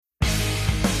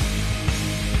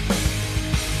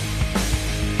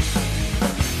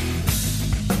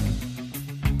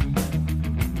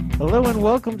Hello and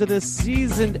welcome to the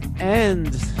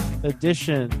season-end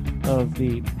edition of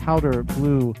the Powder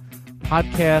Blue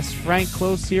podcast. Frank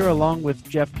Close here along with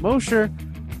Jeff Mosher.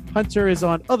 Hunter is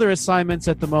on other assignments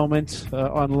at the moment.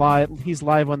 He's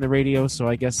live on the radio, so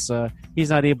I guess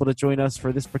he's not able to join us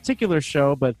for this particular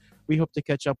show, but we hope to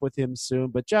catch up with him soon.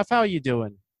 But Jeff, how are you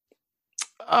doing?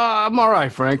 I'm all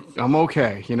right, Frank. I'm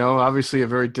okay. Obviously a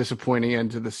very disappointing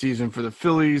end to the season for the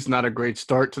Phillies. Not a great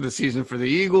start to the season for the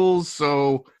Eagles.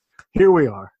 So here we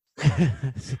are.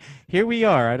 Here we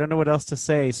are. I don't know what else to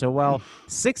say. So while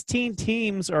 16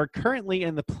 teams are currently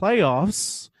in the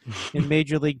playoffs in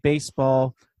Major League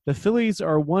Baseball, the Phillies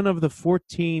are one of the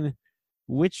 14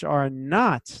 which are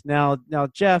not. Now,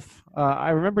 Jeff,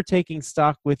 I remember taking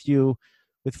stock with you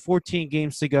with 14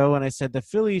 games to go, and I said the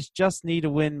Phillies just need to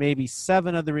win maybe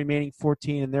 7 of the remaining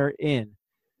 14, and they're in.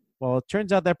 Well, it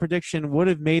turns out that prediction would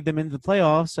have made them into the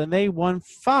playoffs, and they won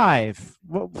 5.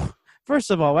 Well,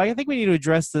 first of all, I think we need to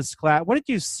address this, class. What did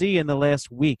you see in the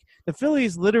last week? The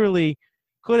Phillies literally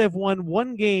could have won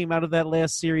 1 game out of that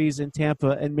last series in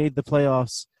Tampa and made the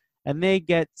playoffs, and they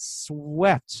get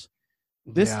swept.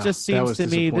 This just seems to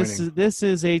me this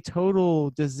is a total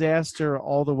disaster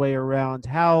all the way around.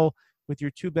 How, with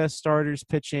your 2 best starters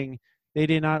pitching, they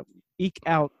did not eke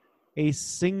out a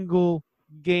single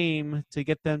game to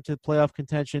get them to playoff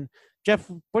contention. Jeff,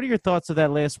 what are your thoughts of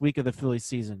that last week of the Phillies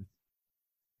season?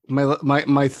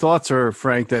 My thoughts are,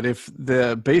 Frank, that if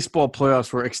the baseball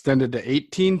playoffs were extended to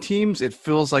 18 teams, it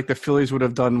feels like the Phillies would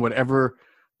have done whatever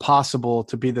possible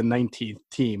to be the 19th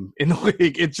team in the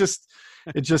league. It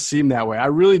just seemed that way. I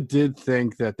really did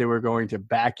think that they were going to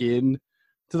back in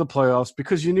to the playoffs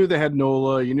because you knew they had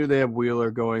Nola, you knew they had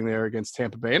Wheeler going there against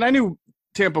Tampa Bay, and I knew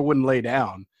Tampa wouldn't lay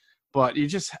down, but you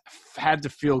just had to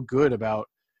feel good about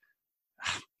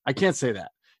 – I can't say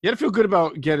that. You had to feel good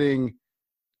about getting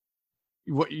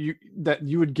that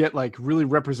you would get like really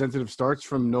representative starts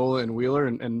from Nola and Wheeler,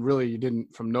 and really you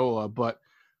didn't from Nola, but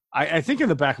I think in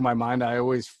the back of my mind I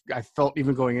felt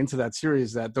even going into that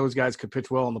series that those guys could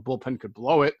pitch well and the bullpen could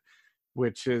blow it,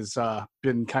 which has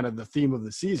been kind of the theme of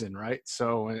the season, right?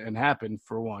 So, and happened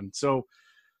for one. So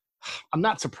I'm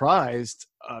not surprised.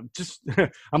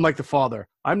 I'm like the father.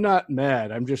 I'm not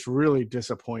mad. I'm just really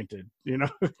disappointed.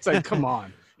 It's like, come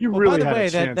on. You really had a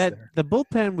chance there. The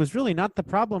bullpen was really not the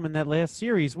problem in that last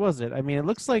series, was it? I mean, it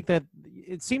looks like that.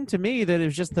 It seemed to me that it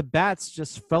was just the bats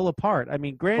just fell apart. I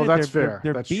mean, granted,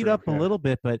 they're beat up a little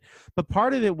bit, but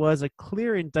part of it was a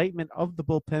clear indictment of the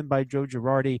bullpen by Joe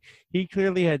Girardi. He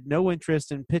clearly had no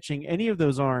interest in pitching any of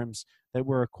those arms that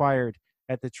were acquired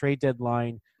at the trade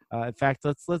deadline. In fact,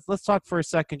 let's talk for a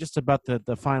second just about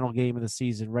the final game of the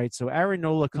season, right? So Aaron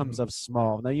Nola comes up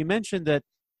small. Now, you mentioned that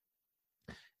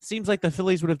seems like the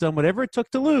Phillies would have done whatever it took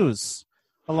to lose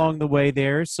along the way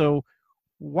there. So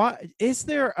is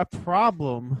there a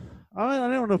problem? I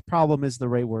don't know if problem is the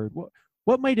right word.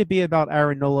 What might it be about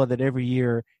Aaron Nola that every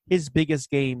year his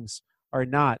biggest games are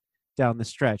not down the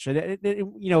stretch? And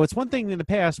it's one thing in the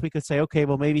past we could say, okay,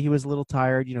 well, maybe he was a little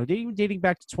tired, dating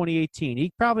back to 2018.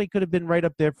 He probably could have been right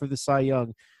up there for the Cy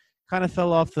Young. Kind of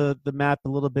fell off the map a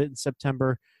little bit in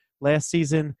September. Last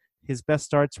season, his best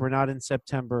starts were not in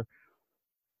September.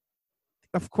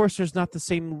 Of course, there's not the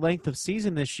same length of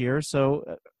season this year.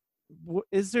 So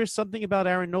is there something about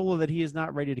Aaron Nola that he is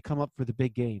not ready to come up for the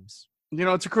big games?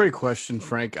 It's a great question,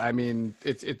 Frank. I mean,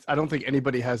 I don't think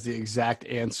anybody has the exact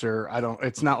answer.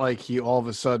 It's not like he all of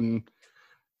a sudden,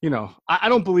 I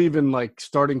don't believe in like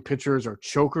starting pitchers or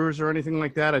chokers or anything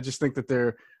like that. I just think that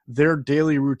their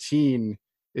daily routine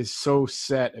is so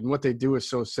set and what they do is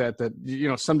so set that,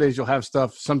 some days you'll have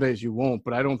stuff, some days you won't,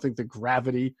 but I don't think the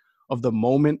gravity of the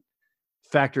moment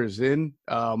factors in.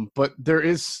 But there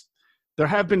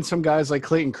have been some guys like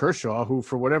Clayton Kershaw who,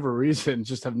 for whatever reason,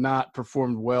 just have not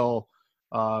performed well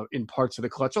in parts of the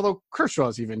clutch, although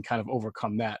Kershaw's even kind of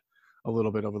overcome that a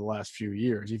little bit over the last few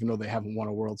years, even though they haven't won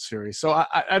a World Series. So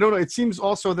I don't know. It seems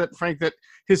also that, Frank, that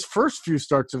his first few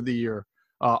starts of the year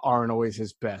aren't always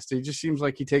his best. It just seems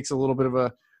like he takes a little bit of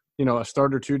a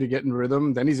start or two to get in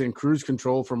rhythm. Then he's in cruise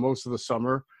control for most of the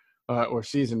summer or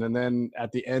season. And then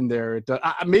at the end there,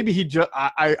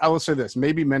 I will say this,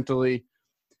 maybe mentally,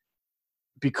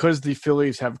 because the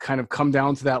Phillies have kind of come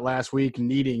down to that last week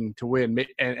needing to win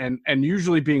and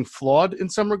usually being flawed in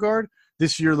some regard.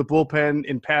 This year, the bullpen,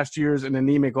 in past years, an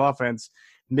anemic offense,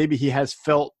 maybe he has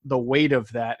felt the weight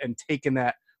of that and taken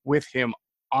that with him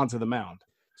onto the mound.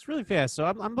 It's really fast. So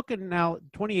I'm looking now,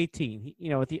 2018.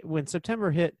 When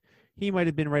September hit, he might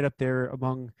have been right up there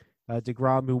among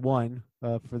DeGrom, who won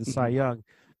for the Cy Young.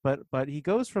 But he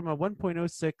goes from a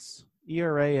 1.06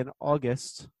 ERA in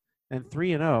August and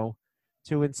 3-0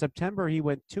 to in September he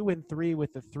went 2-3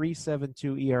 with a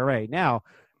 3.72 ERA. Now,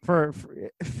 for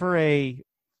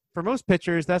most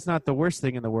pitchers, that's not the worst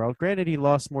thing in the world. Granted, he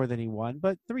lost more than he won,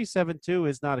 but 3.72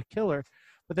 is not a killer.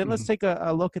 But then let's take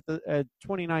a look at the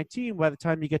 2019. By the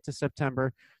time you get to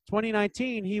September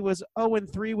 2019, he was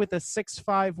 0-3 with a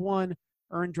 6.51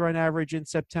 earned run average in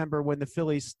September when the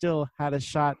Phillies still had a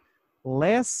shot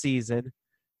last season,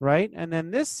 right? And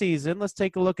then this season, let's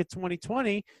take a look at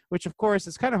 2020, which of course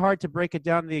is kind of hard to break it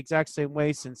down the exact same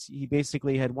way since he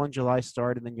basically had one July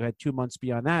start and then you had 2 months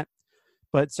beyond that.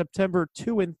 But September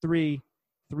 2-3,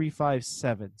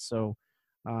 3.57. So,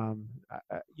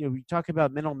 we talk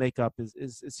about mental makeup.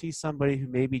 Is he somebody who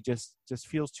maybe just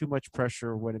feels too much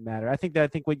pressure when it matters? I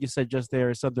think what you said just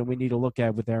there is something we need to look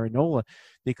at with Aaron Nola,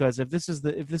 because if this is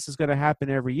going to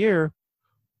happen every year,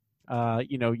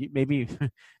 maybe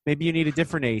you need a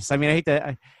different ace. I mean, I hate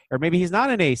that, or maybe he's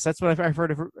not an ace. That's what I've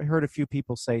heard a few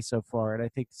people say so far, and I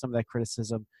think some of that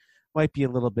criticism might be a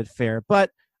little bit fair,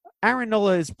 but. Aaron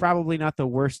Nola is probably not the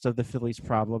worst of the Phillies'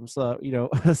 problems.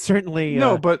 Certainly.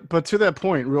 No, but to that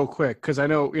point, real quick, because I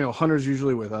know Hunter's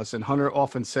usually with us, and Hunter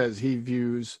often says he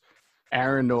views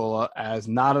Aaron Nola as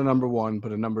not a number one,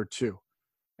 but a number two,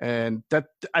 and that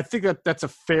I think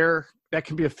that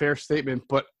can be a fair statement,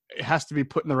 but it has to be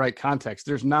put in the right context.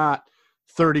 There's not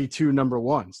 32 number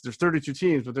ones. There's 32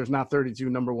 teams, but there's not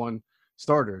 32 number one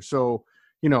starters. So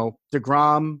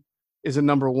DeGrom is a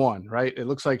number one, right? It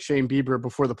looks like Shane Bieber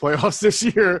before the playoffs this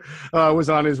year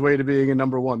was on his way to being a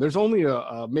number one. There's only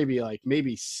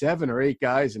maybe 7 or 8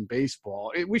 guys in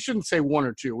baseball. We shouldn't say 1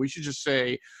 or 2. We should just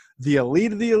say the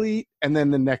elite of the elite and then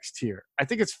the next tier. I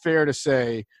think it's fair to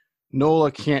say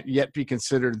Nola can't yet be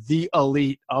considered the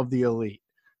elite of the elite.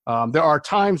 There are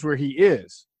times where he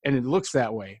is, and it looks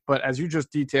that way. But as you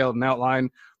just detailed and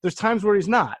outlined, there's times where he's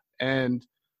not. And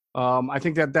I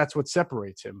think that's what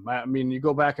separates him. I mean, you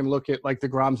go back and look at like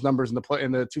DeGrom's numbers in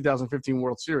the 2015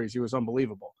 World Series. He was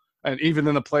unbelievable, and even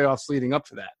in the playoffs leading up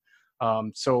to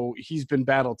that. So he's been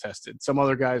battle tested. Some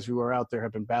other guys who are out there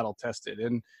have been battle tested,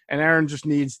 and Aaron just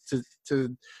needs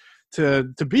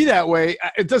to be that way.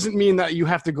 It doesn't mean that you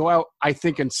have to go out, I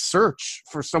think, and search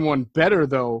for someone better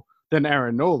though than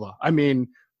Aaron Nola. I mean,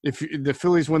 if the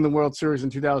Phillies win the World Series in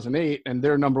 2008 and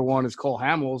their number one is Cole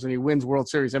Hamels and he wins World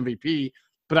Series MVP.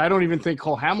 But I don't even think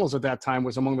Cole Hamels at that time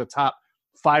was among the top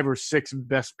 5 or 6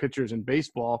 best pitchers in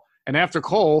baseball. And after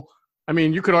Cole, I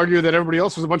mean, you could argue that everybody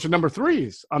else was a bunch of number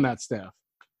 3s on that staff.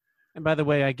 And by the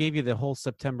way, I gave you the whole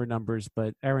September numbers,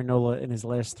 but Aaron Nola in his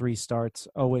last 3 starts,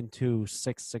 0-2,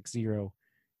 6.60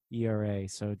 ERA.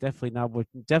 So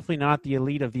definitely not the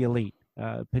elite of the elite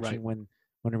pitching right.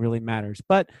 when it really matters.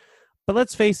 But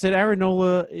let's face it, Aaron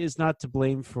Nola is not to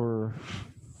blame for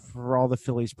all the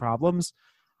Phillies' problems.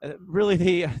 Really,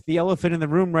 the elephant in the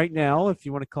room right now, if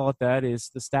you want to call it that, is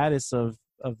the status of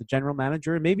the general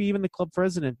manager and maybe even the club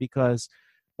president, because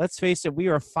let's face it, we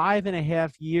are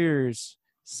 5.5 years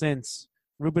since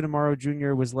Ruben Amaro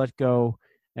Jr. was let go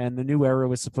and the new era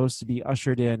was supposed to be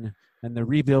ushered in and the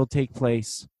rebuild take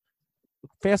place.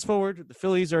 Fast forward, the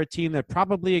Phillies are a team that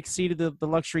probably exceeded the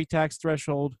luxury tax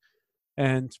threshold.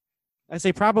 And I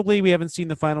say probably, we haven't seen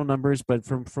the final numbers, but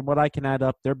from what I can add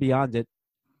up, they're beyond it.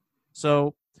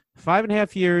 So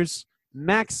 5.5 years,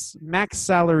 max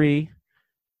salary,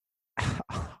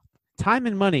 time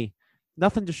and money,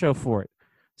 nothing to show for it.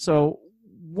 So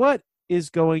what is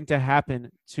going to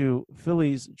happen to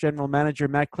Phillies general manager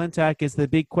Matt Klentak is the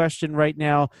big question right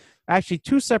now. Actually,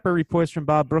 2 separate reports from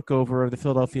Bob Brookover of the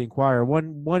Philadelphia Inquirer.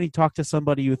 One, he talked to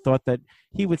somebody who thought that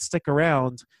he would stick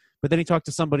around, but then he talked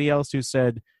to somebody else who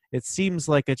said it seems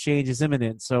like a change is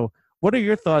imminent. So what are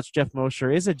your thoughts, Jeff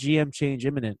Mosher? Is a GM change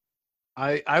imminent?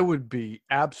 I would be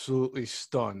absolutely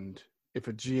stunned if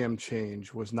a GM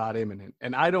change was not imminent.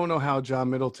 And I don't know how John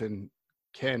Middleton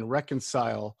can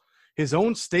reconcile his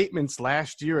own statements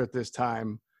last year at this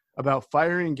time about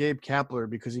firing Gabe Kapler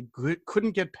because he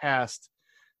couldn't get past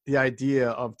the idea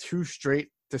of 2 straight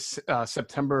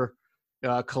September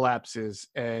collapses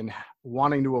and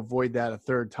wanting to avoid that a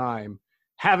third time.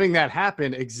 Having that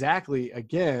happen exactly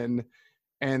again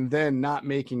and then not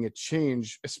making a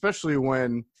change, especially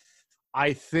when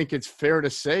I think it's fair to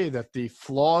say that the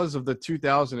flaws of the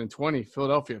 2020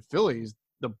 Philadelphia Phillies,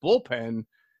 the bullpen,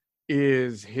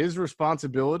 is his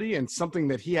responsibility and something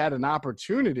that he had an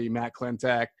opportunity, Matt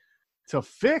Klentak, to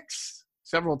fix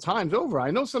several times over.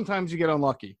 I know sometimes you get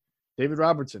unlucky. David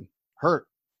Robertson, hurt,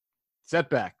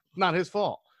 setback, not his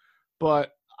fault.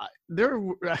 But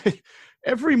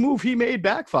every move he made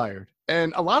backfired.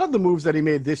 And a lot of the moves that he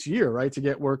made this year, right, to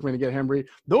get Workman, to get Hembry,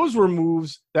 those were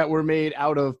moves that were made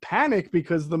out of panic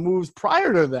because the moves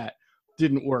prior to that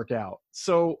didn't work out.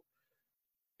 So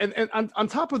and on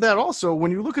top of that, also,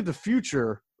 when you look at the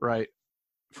future, right,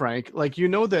 Frank, like,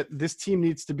 that this team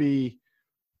needs to be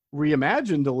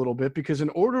reimagined a little bit, because in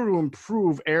order to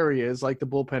improve areas like the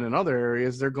bullpen and other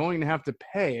areas, they're going to have to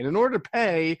pay. And in order to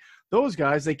pay those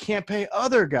guys, they can't pay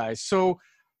other guys. So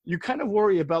you kind of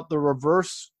worry about the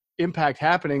reverse impact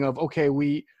happening of, okay,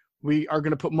 we are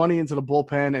going to put money into the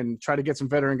bullpen and try to get some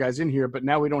veteran guys in here, but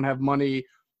now we don't have money.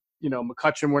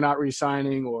 McCutchen we're not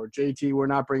re-signing, or JT we're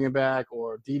not bringing back,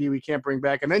 or Didi we can't bring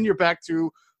back. And then you're back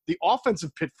to the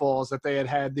offensive pitfalls that they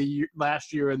had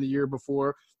last year and the year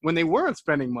before, when they weren't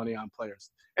spending money on players.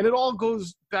 And it all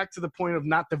goes back to the point of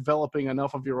not developing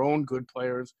enough of your own good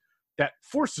players that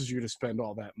forces you to spend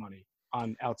all that money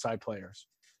on outside players.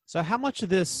 So how much of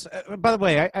this, by the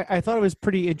way, I thought it was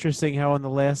pretty interesting how on the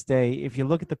last day, if you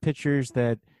look at the pitchers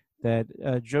that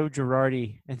Joe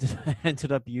Girardi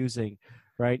ended up using,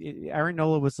 right? Aaron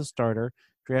Nola was the starter,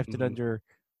 drafted under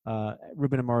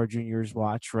Ruben Amaro Jr.'s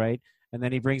watch, right? And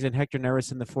then he brings in Hector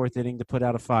Neris in the fourth inning to put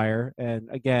out a fire. And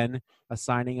again, a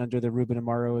signing under the Ruben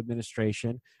Amaro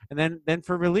administration. And then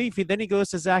for relief, he goes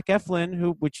to Zach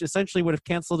Eflin, which essentially would have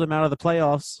canceled him out of the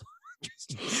playoffs.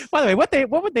 By the way,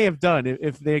 what would they have done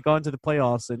if they had gone to the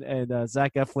playoffs and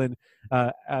Zach Eflin,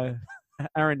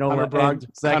 Aaron Nola, and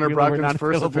Zach Connor Wheeler Brogdon's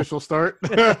first official start?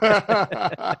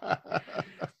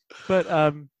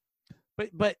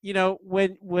 But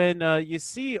when you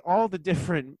see all the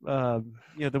different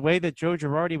the way that Joe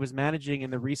Girardi was managing in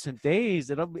the recent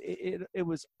days, it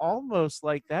was almost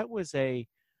like that was an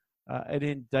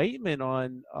indictment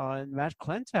on Matt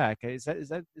Klentak. Is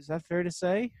that fair to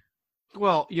say?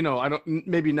 Well, I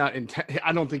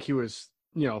don't think he was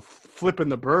flipping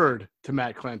the bird to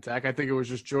Matt Klentak. I think it was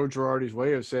just Joe Girardi's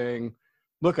way of saying,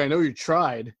 look, I know you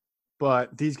tried,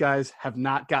 but these guys have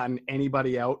not gotten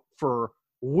anybody out for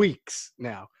weeks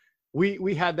now.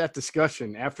 We had that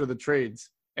discussion after the trades,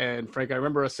 and Frank, I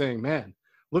remember us saying, man,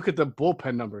 look at the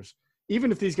bullpen numbers.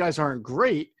 Even if these guys aren't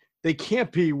great, they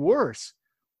can't be worse.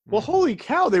 Well, holy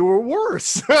cow, they were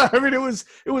worse. I mean, it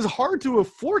was hard to have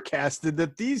forecasted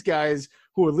that these guys,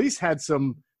 who at least had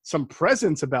some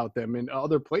presence about them in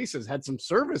other places, had some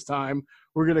service time,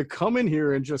 were going to come in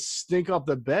here and just stink up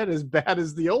the bed as bad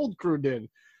as the old crew did.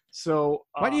 So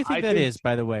why do you think that is,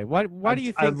 by the way? Why do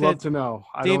you think I'd love to know.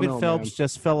 David Phelps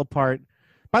just fell apart?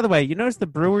 By the way, you notice the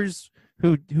Brewers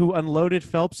who unloaded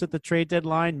Phelps at the trade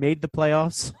deadline made the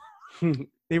playoffs?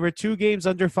 They were 2 games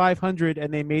under 500,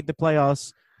 and they made the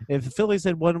playoffs. If the Phillies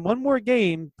had won one more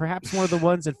game, perhaps one of the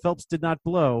ones that Phelps did not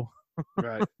blow.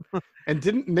 Right. And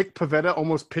didn't Nick Pivetta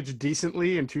almost pitch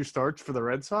decently in 2 starts for the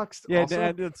Red Sox? Yeah,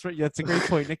 that's right. That's a great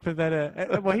point. Nick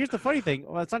Pivetta. Well, here's the funny thing.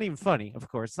 Well, it's not even funny, of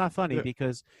course. It's not funny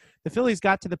because the Phillies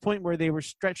got to the point where they were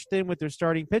stretched thin with their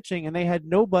starting pitching, and they had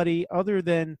nobody other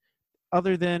than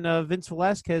Vince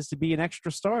Velasquez to be an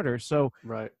extra starter. So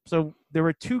there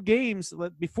were 2 games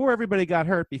before everybody got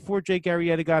hurt, before Jake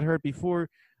Arrieta got hurt, before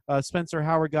Spencer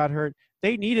Howard got hurt.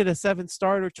 They needed a 7th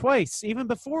starter twice, even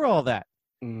before all that.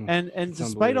 And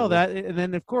despite all that, and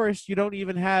then, of course, you don't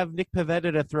even have Nick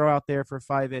Pivetta to throw out there for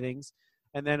 5 innings.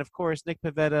 And then, of course, Nick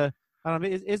Pivetta, I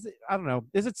don't know,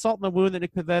 is it salt in the wound that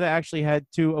Nick Pivetta actually had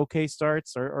 2 okay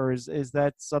starts, or is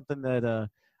that something that,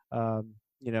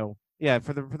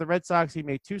 for the Red Sox, he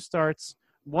made 2 starts,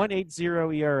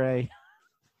 1.80 ERA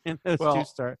in those 2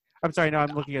 starts. I'm sorry, no,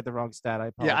 I'm looking at the wrong stat. I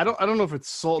apologize. Yeah, I don't know if it's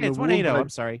salt in the wound. It's 1.80. I'm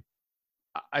sorry.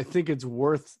 I think it's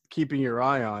worth keeping your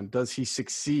eye on. Does he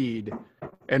succeed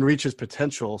and reach his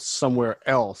potential somewhere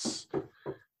else?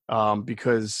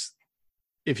 Because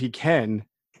if he can,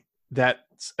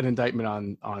 that's an indictment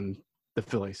on the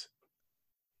Phillies.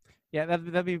 Yeah,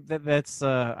 that's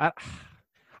I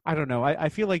don't know. I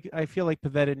feel like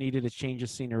Pivetta needed a change of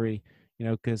scenery,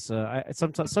 because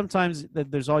sometimes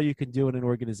there's all you can do in an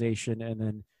organization, and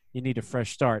then you need a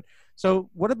fresh start. So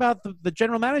what about the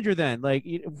general manager then? Like,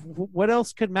 what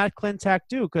else could Matt Klentak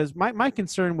do? Because my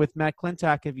concern with Matt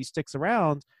Klentak, if he sticks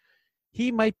around,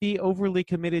 he might be overly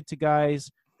committed to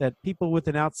guys that people with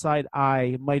an outside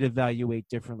eye might evaluate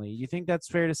differently. You think that's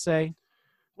fair to say?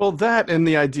 Well, that and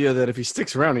the idea that if he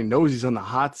sticks around, he knows he's on the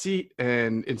hot seat,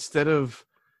 and instead of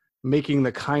making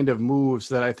the kind of moves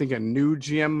that I think a new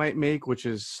GM might make, which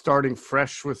is starting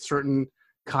fresh with certain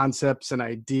concepts and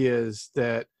ideas,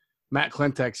 that Matt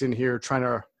Klentak's in here trying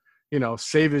to,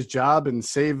 save his job and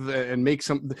make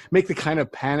the kind of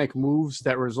panic moves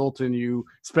that result in you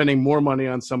spending more money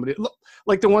on somebody,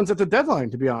 like the ones at the deadline,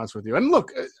 to be honest with you. And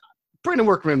look, Brandon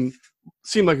Workman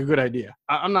seemed like a good idea.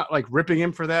 I'm not like ripping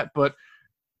him for that, but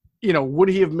would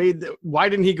he have why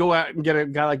didn't he go out and get a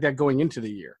guy like that going into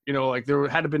the year? Like there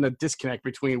had to have been a disconnect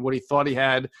between what he thought he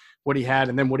had,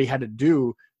 and then what he had to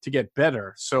do to get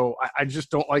better. So I just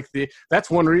don't like that's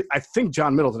one reason. I think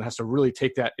John Middleton has to really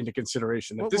take that into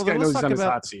consideration. That this guy knows he's on his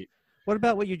hot seat. What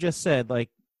about what you just said? Like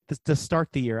to start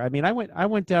the year. I mean, I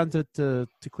went down to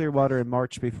Clearwater in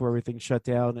March before everything shut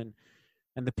down,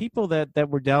 and the people that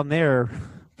were down there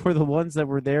were the ones that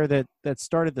were there that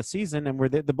started the season and were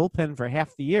the bullpen for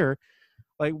half the year.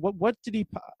 Like what did he?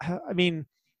 I mean,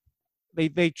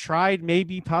 they tried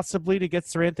maybe possibly to get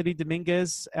Sir Anthony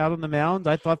Dominguez out on the mound.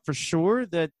 I thought for sure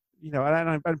that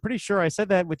and I'm pretty sure I said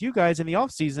that with you guys in the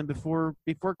offseason before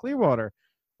Clearwater.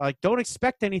 Like, don't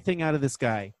expect anything out of this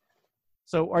guy.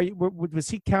 So was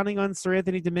he counting on Sir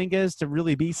Anthony Dominguez to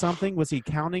really be something? Was he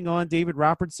counting on David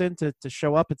Robertson to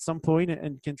show up at some point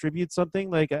and contribute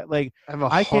something? Like I have a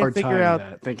hard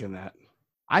time thinking that.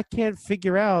 I can't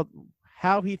figure out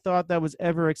how he thought that was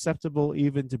ever acceptable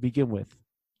even to begin with.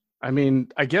 I mean,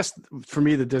 I guess for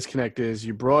me the disconnect is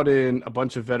you brought in a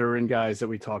bunch of veteran guys that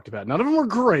we talked about. None of them were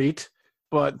great,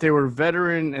 but they were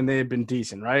veteran and they had been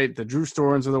decent, right? The Drew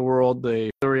Storins of the world, the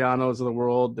Lirianos of the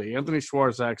world, the Anthony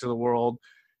Schwarzaks of the world,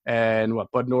 and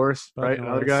Bud Norris, right?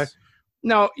 Norris. Another guy.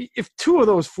 Now, if two of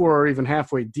those four are even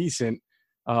halfway decent,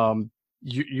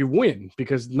 you win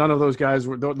because none of those guys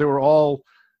they were all,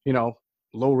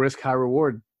 low risk, high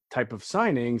reward type of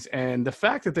signings. And the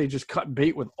fact that they just cut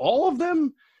bait with all of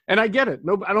them, and I get it.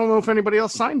 No, I don't know if anybody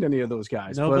else signed any of those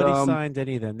guys. Nobody signed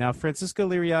any of them. Now, Francisco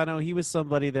Liriano, he was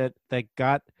somebody that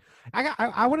got –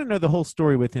 I want to know the whole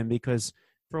story with him because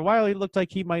for a while he looked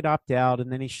like he might opt out,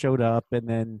 and then he showed up, and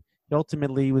then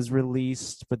ultimately he was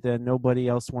released, but then nobody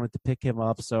else wanted to pick him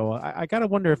up. So I got to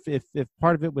wonder if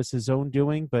part of it was his own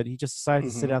doing, but he just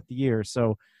decided to sit out the year.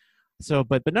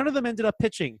 But none of them ended up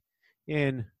pitching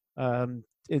in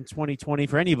 2020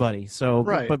 for anybody. So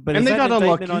right. But and they got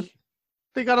unlucky.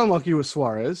 They got unlucky with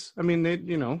Suarez. I mean,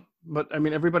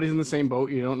 everybody's in the same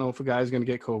boat. You don't know if a guy's going to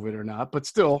get COVID or not. But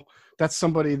still, that's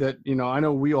somebody that, I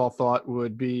know we all thought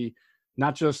would be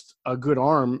not just a good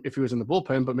arm if he was in the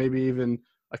bullpen, but maybe even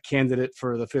a candidate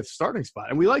for the fifth starting spot.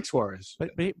 And we like Suarez. But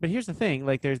here's the thing.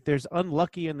 Like, there's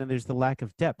unlucky and then there's the lack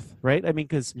of depth, right? I mean,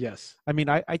 because yes. I mean,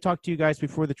 I talked to you guys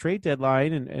before the trade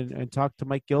deadline and talked to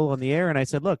Mike Gill on the air, and I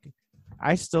said, look,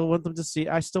 I still want to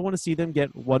see them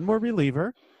get one more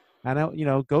reliever. And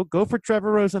go for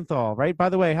Trevor Rosenthal, right? By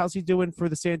the way, how's he doing for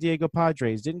the San Diego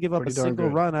Padres? Didn't give up a single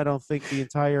run, I don't think, the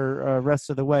entire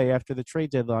rest of the way after the trade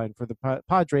deadline for the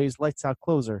Padres, lights out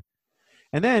closer.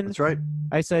 And then that's right.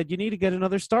 I said you need to get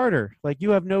another starter. Like you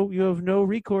have no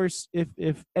recourse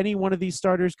if any one of these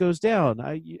starters goes down.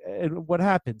 And what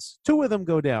happens? Two of them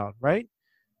go down, right?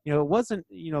 It wasn't.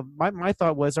 My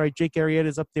thought was, all right, Jake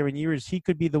Arrieta's up there in years. He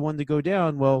could be the one to go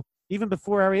down. Well, even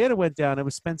before Arrieta went down, it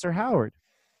was Spencer Howard.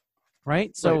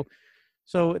 Right. So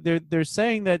they're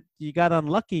saying that you got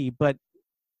unlucky, but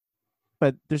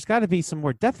there's got to be some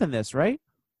more depth in this, right?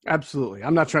 Absolutely.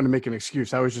 I'm not trying to make an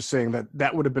excuse. I was just saying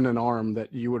that would have been an arm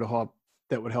that you would have hoped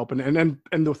that would help. And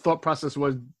the thought process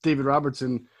was David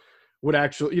Robertson would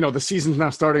actually, the season's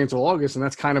not starting until August, and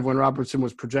that's kind of when Robertson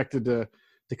was projected to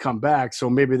come back. So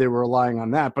maybe they were relying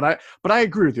on that. But I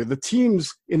agree with you. The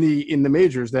teams in the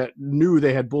majors that knew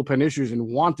they had bullpen issues and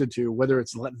wanted to, whether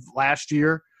it's last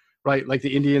year, right, like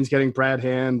the Indians getting Brad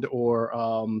Hand or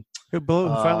who blew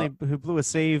a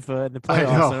save in the playoffs.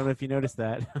 I don't know if you noticed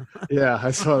that. Yeah,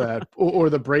 I saw that. Or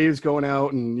the Braves going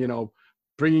out and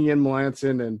bringing in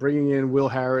Melanson and bringing in Will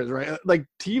Harris, right? Like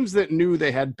teams that knew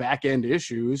they had back end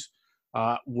issues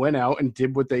went out and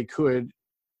did what they could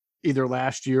either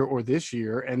last year or this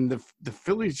year, and the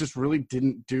Phillies just really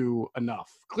didn't do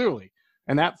enough, clearly,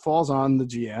 and that falls on the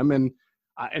GM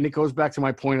and it goes back to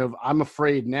my point of I'm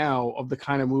afraid now of the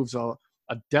kind of moves a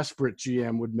desperate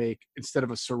GM would make instead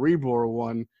of a cerebral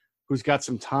one who's got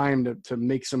some time to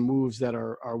make some moves that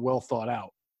are well thought out.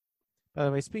 By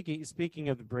the way, speaking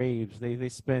of the Braves, they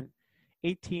spent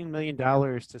 $18 million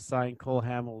to sign Cole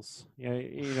Hamels.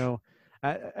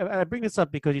 I bring this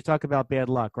up because you talk about bad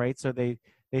luck, right? So they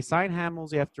signed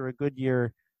Hamels after a good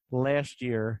year last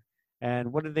year.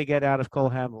 And what did they get out of Cole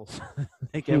Hamels?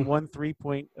 They get 3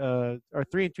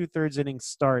 2/3 innings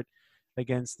start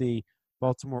against the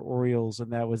Baltimore Orioles,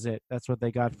 and that was it. That's what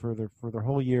they got for their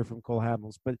whole year from Cole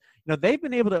Hamels. But they've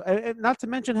been able to, and not to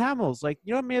mention Hamels, like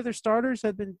how many other starters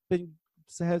have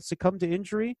had succumbed to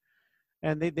injury,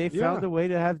 and they found a way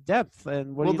to have depth.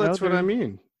 And that's what I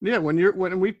mean. Yeah,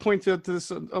 when we pointed to this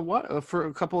for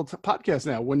a couple of podcasts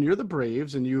now, when you're the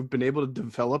Braves and you've been able to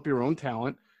develop your own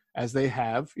talent. As they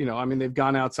have, they've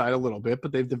gone outside a little bit,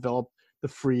 but they've developed the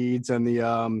Freeds and the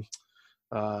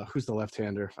who's the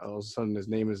left-hander? All of a sudden, his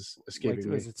name is escaping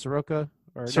me. Is it Soroka?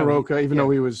 Soroka, even though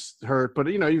he was hurt, but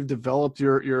you've developed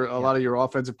a lot of your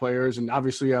offensive players, and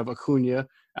obviously you have Acuna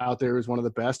out there who's one of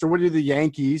the best? Or what are the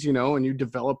Yankees, and you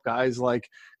develop guys like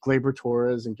Gleyber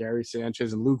Torres and Gary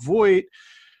Sanchez and Luke Voit,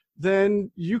 then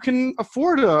you can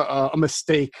afford a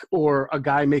mistake or a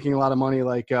guy making a lot of money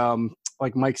like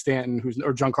Mike Stanton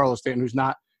or Giancarlo Stanton, who's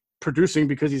not producing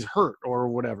because he's hurt or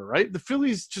whatever, right? The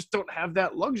Phillies just don't have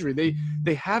that luxury.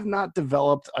 They have not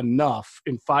developed enough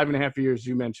in 5.5 years,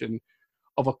 you mentioned,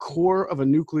 of a core of a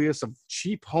nucleus of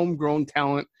cheap homegrown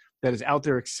talent that is out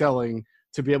there excelling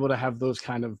to be able to have those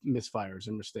kind of misfires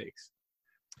and mistakes.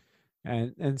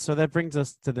 And so that brings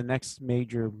us to the next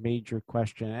major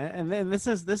question, and then this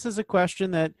is a question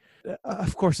that,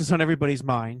 of course, is on everybody's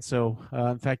mind. So,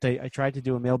 in fact, I tried to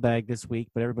do a mailbag this week,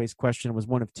 but everybody's question was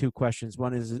one of two questions.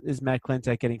 One is Matt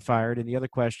Klentak getting fired, and the other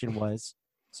question was,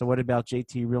 so what about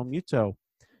JT Realmuto?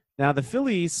 Now the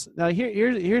Phillies. Now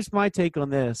here's my take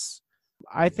on this.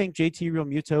 I think JT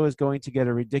Realmuto is going to get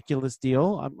a ridiculous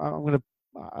deal. I'm going to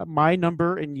my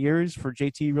number in years for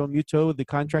JT Realmuto, the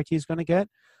contract he's going to get.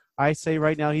 I say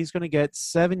right now he's going to get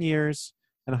 7 years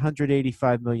and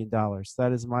 $185 million.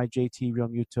 That is my JT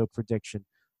Realmuto prediction.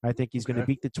 I think he's going to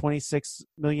beat the $26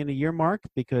 million a year mark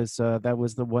because that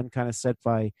was the one kind of set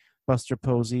by Buster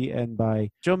Posey and by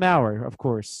Joe Mauer, of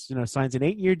course. Signs an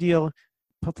 8-year deal.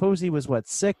 Posey was,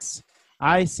 6?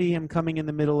 I see him coming in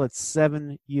the middle at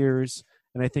 7 years,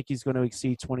 and I think he's going to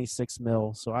exceed 26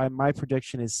 mil. So my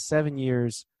prediction is 7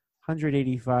 years,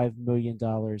 $185 million.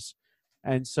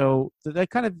 And so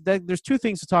there's two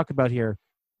things to talk about here.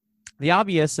 The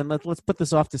obvious, and let's put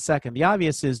this off to second. The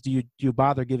obvious is, do you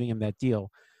bother giving him that deal?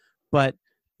 But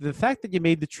the fact that you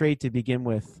made the trade to begin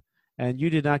with, and you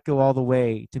did not go all the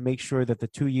way to make sure that the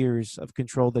 2 years of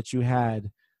control that you had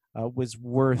was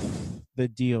worth the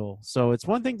deal. So it's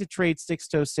one thing to trade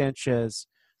Sixto Sanchez,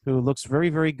 who looks very,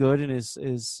 very good and is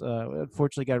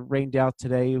unfortunately got rained out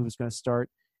today, who's going to start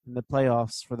in the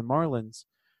playoffs for the Marlins.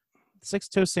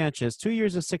 Sixto Sanchez, 2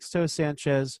 years of Sixto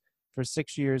Sanchez for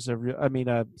 6 years of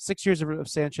 6 years of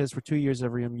Sanchez for 2 years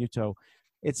of Realmuto.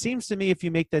 It seems to me if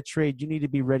you make that trade, you need to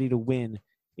be ready to win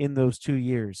in those 2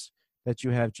 years that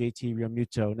you have JT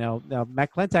Realmuto. Now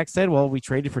Matt Klentak said, well, we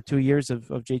traded for 2 years of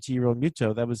JT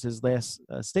Realmuto. That was his last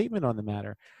statement on the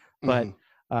matter. But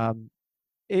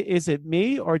is it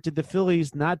me, or did the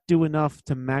Phillies not do enough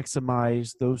to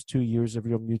maximize those 2 years of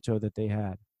Realmuto that they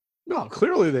had? No,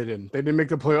 clearly they didn't. They didn't make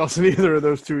the playoffs in either of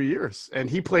those 2 years, and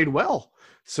he played well.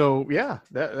 So, yeah,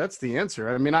 that's the answer.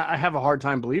 I mean, I have a hard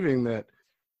time believing that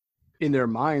in their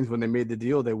minds when they made the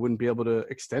deal, they wouldn't be able to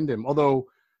extend him. Although,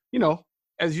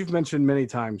 as you've mentioned many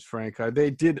times, Frank,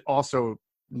 they did also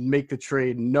make the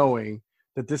trade knowing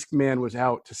that this man was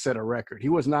out to set a record. He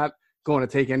was not going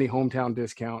to take any hometown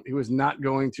discount. He was not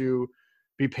going to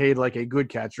be paid like a good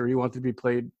catcher. He wanted to be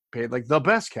paid like the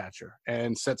best catcher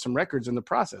and set some records in the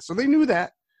process. So they knew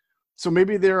that. So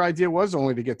maybe their idea was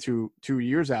only to get 2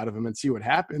 years out of him and see what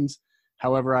happens.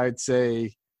 However, I'd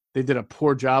say they did a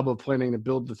poor job of planning to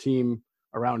build the team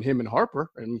around him and Harper,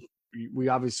 and we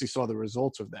obviously saw the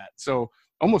results of that. So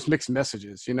almost mixed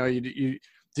messages.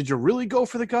 Did you really go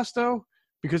for the gusto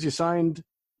because you signed a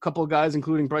couple of guys,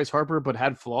 including Bryce Harper, but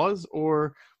had flaws,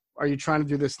 or are you trying to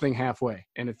do this thing halfway?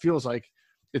 And it feels like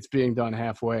it's being done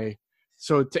halfway.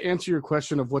 So to answer your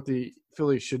question of what the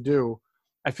Phillies should do,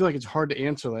 I feel like it's hard to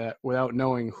answer that without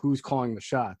knowing who's calling the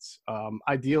shots.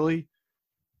 Ideally,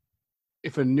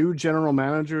 if a new general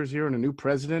manager is here and a new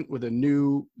president with a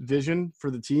new vision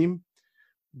for the team,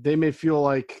 they may feel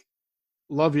like,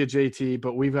 love you, JT,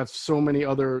 but we've got so many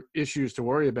other issues to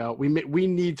worry about. We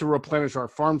need to replenish our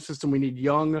farm system. We need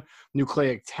young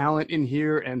nucleic talent in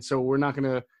here, and so we're not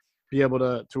going to be able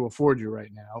to afford you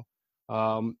right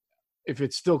now. If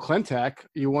it's still Klentak,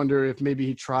 you wonder if maybe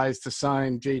he tries to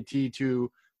sign JT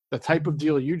to the type of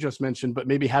deal you just mentioned, but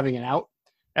maybe having an out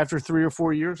after 3 or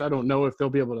 4 years. I don't know if they'll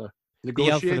be able to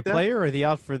negotiate the out for the that. player or the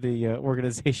out for the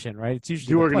organization, right? It's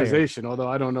usually the organization, although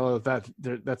I don't know if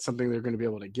that's something they're going to be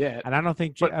able to get. And I don't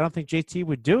think JT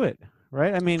would do it,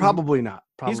 right? I mean, probably not.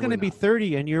 He's going to be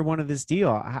 30 in year one of this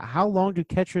deal. How long do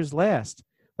catchers last?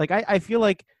 Like I feel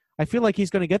like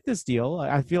he's going to get this deal.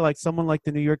 I feel like someone like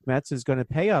the New York Mets is going to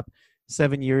pay up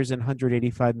 7 years and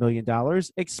 $185 million,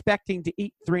 expecting to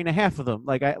eat 3.5 of them.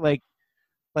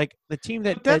 Like the team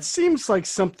that seems like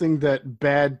something that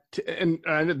and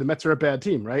the Mets are a bad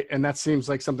team, right? And that seems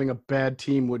like something a bad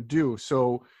team would do.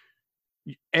 So,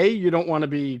 A, you don't want to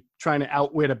be trying to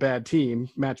outwit a bad team,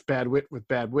 match bad wit with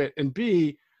bad wit, and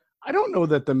B, I don't know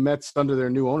that the Mets under their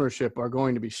new ownership are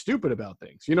going to be stupid about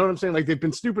things. You know what I'm saying? Like, they've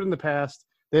been stupid in the past.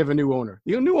 They have a new owner.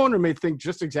 The new owner may think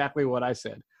just exactly what I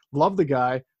said. Love the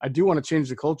guy. I do want to change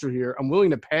the culture here. I'm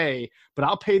willing to pay, but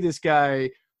I'll pay this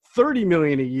guy $30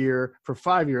 million a year for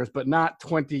 5 years, but not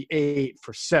 28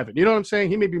 for 7. You know what I'm saying?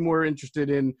 He may be more interested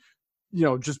in,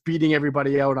 just beating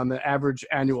everybody out on the average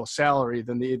annual salary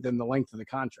than the length of the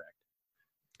contract.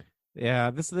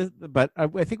 Yeah, but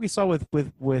I think we saw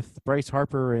with Bryce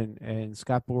Harper and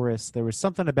Scott Boras, there was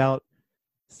something about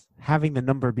having the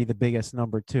number be the biggest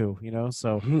number too,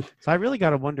 So I really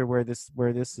got to wonder where this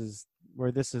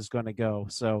is going to go.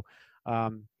 So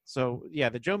yeah,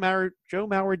 the Joe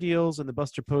Mauer deals and the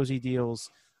Buster Posey deals.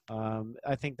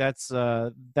 I think that's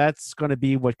going to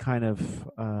be what kind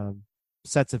of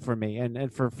sets it for me.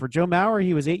 And for Joe Mauer,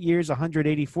 he was 8 years,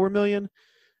 $184 million.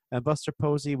 And Buster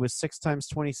Posey was 6 times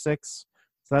 26.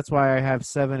 So that's why I have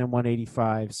 7 and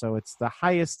 185. So it's the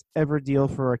highest ever deal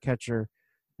for a catcher,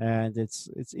 and it's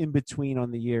in between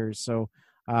on the years. So,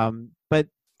 but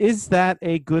is that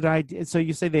a good idea? So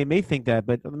you say they may think that,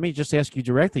 but let me just ask you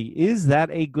directly: is that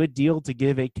a good deal to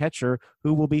give a catcher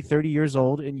who will be 30 years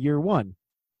old in year one?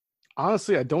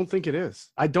 Honestly, I don't think it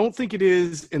is. I don't think it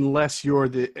is unless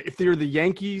if you're the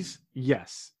Yankees,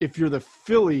 yes. If you're the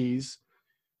Phillies,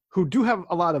 who do have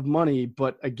a lot of money,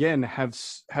 but again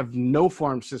have no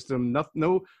farm system,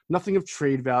 nothing of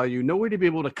trade value, no way to be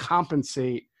able to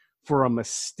compensate for a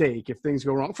mistake if things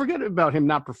go wrong. Forget about him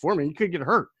not performing; he could get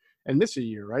hurt and miss a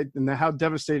year, right? And how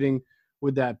devastating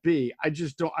would that be? I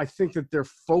just don't. I think that their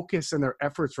focus and their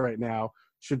efforts right now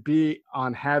should be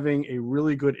on having a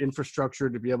really good infrastructure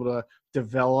to be able to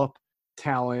develop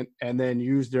talent and then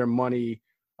use their money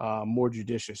more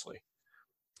judiciously.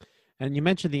 And you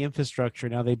mentioned the infrastructure.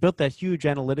 Now they built that huge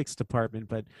analytics department,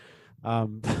 but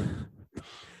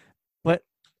but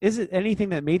is it anything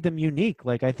that made them unique?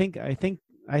 Like I think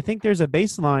there's a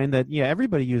baseline that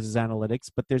everybody uses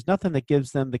analytics, but there's nothing that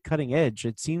gives them the cutting edge.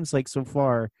 It seems like so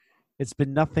far it's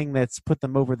been nothing that's put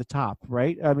them over the top,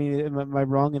 right? I mean, am I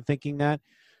wrong in thinking that?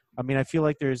 I mean, I feel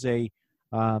like there's a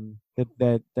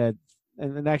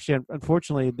and actually,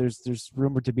 unfortunately, there's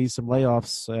rumored to be some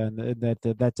layoffs, and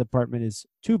that department is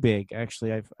too big.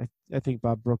 Actually, I think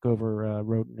Bob Brookover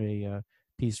wrote a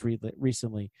piece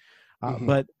recently,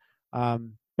 but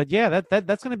yeah,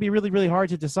 that's going to be really, really hard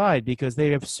to decide because they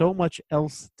have so much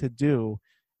else to do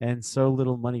and so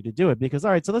little money to do it. Because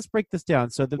all right, so let's break this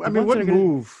down. So what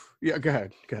move? Yeah, go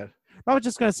ahead. I was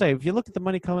just going to say, if you look at the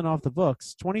money coming off the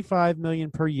books, $25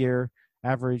 million per year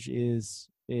average is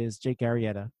Jake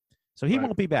Arrieta. So he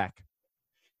won't be back,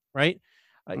 right?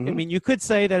 Mm-hmm. I mean, you could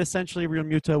say that essentially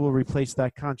Realmuto will replace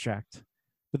that contract,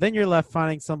 but then you're left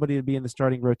finding somebody to be in the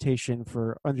starting rotation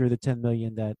for under the $10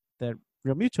 million that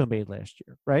Realmuto made last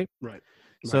year, right? Right.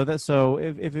 So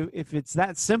if it's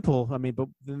that simple, I mean, but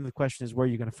then the question is where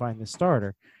you're going to find the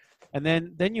starter, and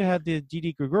then you have the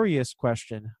Didi Gregorius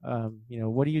question.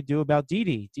 What do you do about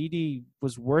Didi? Didi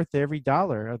was worth every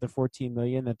dollar of the $14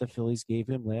 million that the Phillies gave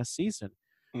him last season.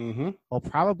 Mm-hmm. I'll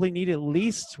probably need at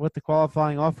least what the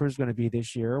qualifying offer is going to be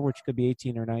this year, which could be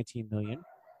 18 or 19 million.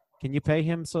 Can you pay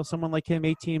him someone like him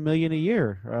 18 million a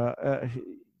year?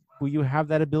 Will you have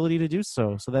that ability to do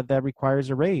so that requires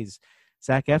a raise?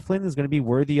 Zach Eflin is going to be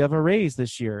worthy of a raise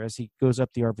this year as he goes up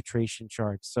the arbitration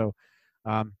chart. So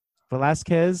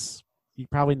Velasquez, you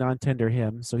probably non-tender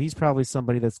him, so he's probably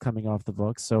somebody that's coming off the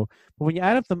books. So, but when you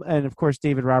add up them, and of course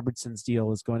David Robertson's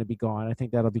deal is going to be gone. I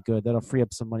think that'll be good. That'll free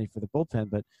up some money for the bullpen.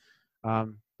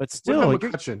 But still, what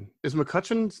about McCutchen? Is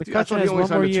McCutchen? McCutchen has one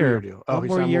more year. Deal. Oh, one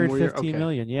more year at $15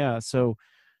 million. Yeah. So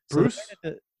Bruce.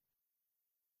 But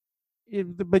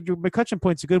your McCutchen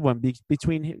point's a good one.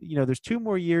 Between there's 2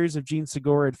 more years of Gene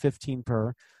Segura at 15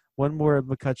 per, 1 more of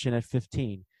McCutchen at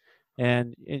 15.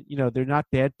 And they're not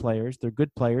bad players; they're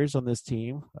good players on this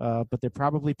team, but they're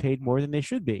probably paid more than they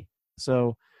should be.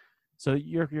 So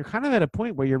you're kind of at a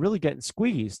point where you're really getting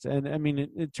squeezed. And I mean,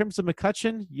 in terms of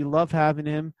McCutchen, you love having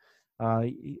him.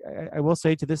 I will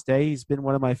say to this day, he's been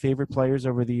one of my favorite players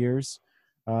over the years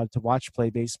to watch play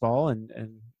baseball, and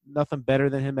nothing better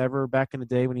than him ever back in the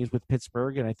day when he was with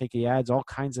Pittsburgh. And I think he adds all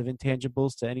kinds of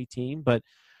intangibles to any team, but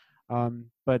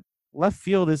left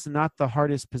field is not the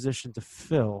hardest position to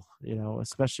fill,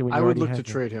 especially when I would look to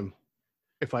trade him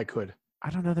if I could. I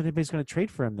don't know that anybody's going to trade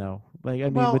for him though.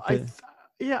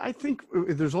 I think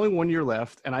there's only 1 year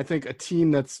left, and I think a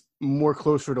team that's more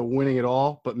closer to winning it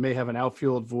all, but may have an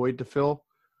outfield void to fill,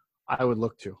 I would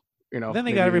look to. Then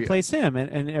they got to replace him.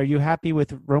 And are you happy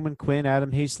with Roman Quinn,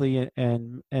 Adam Hazley,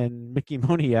 and Mickey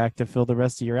Moniak to fill the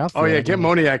rest of your outfield? Oh yeah, get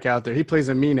Moniak out there. He plays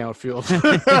a mean outfield.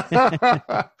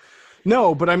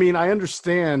 No, but I mean, I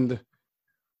understand.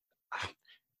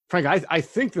 Frank, I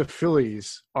think the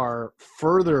Phillies are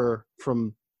further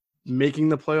from making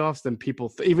the playoffs than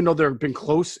people even though they've been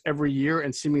close every year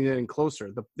and seemingly getting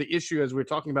closer. The issue, as we're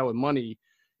talking about with money,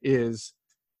 is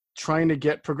trying to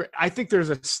get I think there's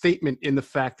a statement in the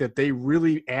fact that they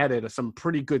really added some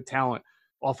pretty good talent,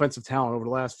 offensive talent over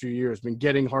the last few years. Been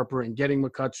getting Harper and getting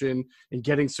McCutchen and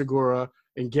getting Segura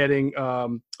and getting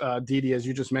Didi, as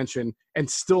you just mentioned, and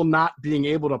still not being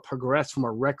able to progress from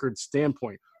a record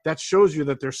standpoint. That shows you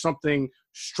that there's something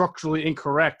structurally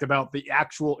incorrect about the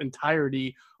actual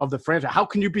entirety of the franchise. How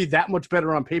can you be that much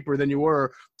better on paper than you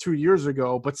were 2 years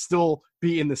ago, but still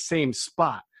be in the same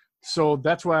spot? So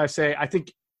that's why I say I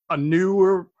think a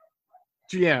newer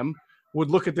GM would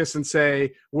look at this and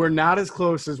say, we're not as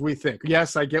close as we think.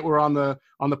 Yes, I get we're on the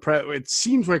it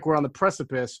seems like we're on the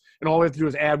precipice and all we have to do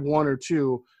is add one or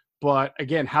two. But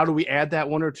again, how do we add that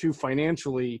one or two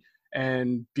financially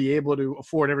and be able to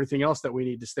afford everything else that we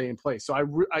need to stay in place? So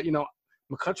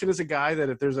McCutchen is a guy that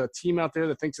if there's a team out there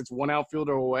that thinks it's one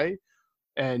outfielder away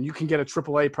and you can get a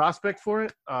AAA prospect for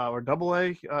it, or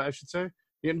AA, I should say,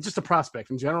 just a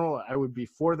prospect in general, I would be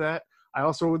for that. I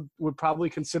also would probably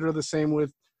consider the same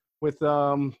with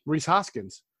Rhys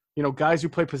Hoskins. Guys who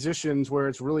play positions where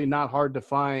it's really not hard to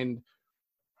find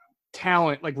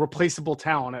talent, like replaceable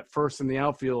talent at first in the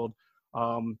outfield,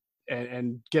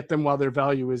 and get them while their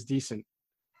value is decent.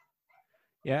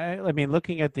 Yeah, I mean,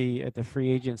 looking at the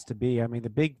free agents to be, I mean,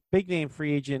 the big name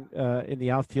free agent in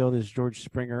the outfield is George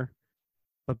Springer,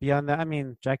 but beyond that, I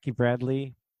mean, Jackie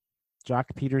Bradley, Jock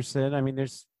Peterson. I mean,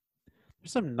 there's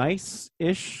some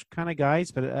nice-ish kind of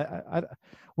guys, but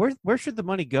where should the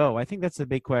money go? I think that's the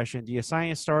big question. Do you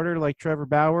sign a starter like Trevor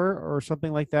Bauer or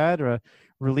something like that, or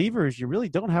relievers? You really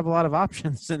don't have a lot of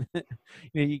options. And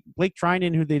Blake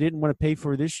Trinan, who they didn't want to pay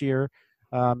for this year,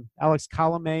 Alex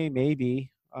Colomé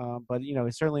maybe, but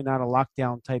it's certainly not a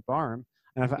lockdown type arm.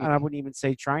 And I wouldn't even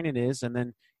say Trinan is. And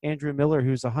then Andrew Miller,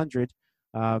 who's 100,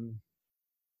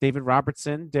 David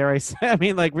Robertson. Dare I say? I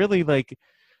mean, I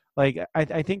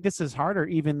think this is harder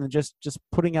even than just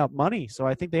putting out money. So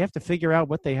I think they have to figure out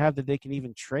what they have that they can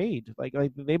even trade. Like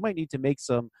they might need to make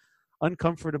some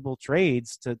uncomfortable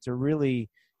trades to really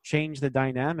change the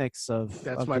dynamics of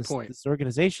this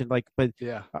organization.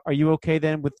 Are you okay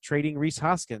then with trading Rhys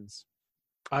Hoskins?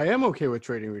 I am okay with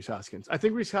trading Rhys Hoskins. I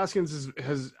think Rhys Hoskins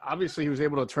has obviously he was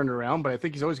able to turn it around, but I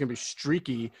think he's always going to be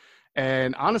streaky.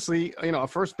 And honestly, a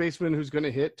first baseman who's going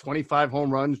to hit 25 home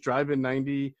runs, drive in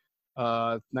 90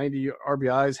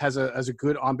 RBIs, has a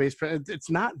good on-base. It's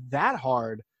not that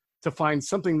hard to find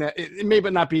something that it may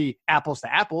not be apples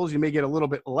to apples. You may get a little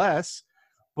bit less,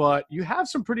 but you have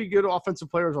some pretty good offensive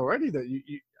players already that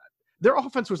their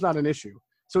offense was not an issue.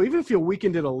 So even if you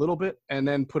weakened it a little bit and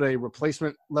then put a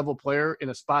replacement level player in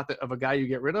a spot of a guy you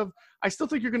get rid of, I still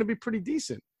think you're going to be pretty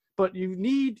decent. But you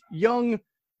need young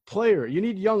player, you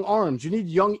need young arms, you need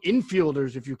young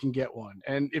infielders if you can get one.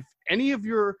 And if any of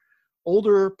your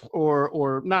older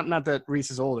or not that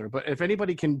Rhys is older, but if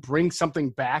anybody can bring something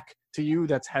back to you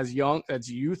that's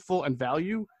youthful and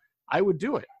value, I would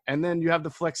do it. And then you have the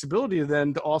flexibility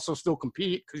then to also still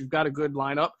compete because you've got a good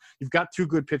lineup, you've got two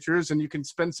good pitchers, and you can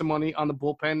spend some money on the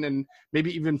bullpen and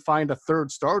maybe even find a third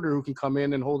starter who can come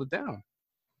in and hold it down.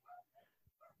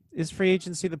 Is free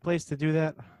agency the place to do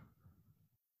that?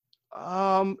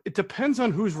 It depends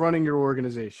on who's running your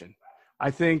organization. I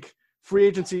think free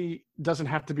agency doesn't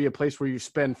have to be a place where you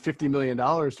spend $50 million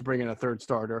to bring in a third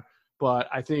starter, but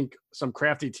I think some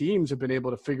crafty teams have been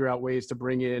able to figure out ways to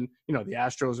bring in, the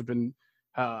Astros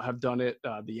have done it.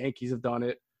 The Yankees have done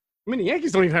it. I mean, the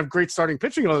Yankees don't even have great starting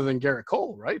pitching other than Garrett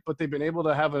Cole, right? But they've been able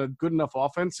to have a good enough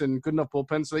offense and good enough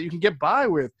bullpen so that you can get by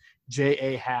with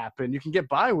J.A. Happ and you can get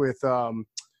by with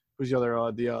who's the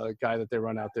other guy that they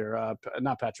run out there?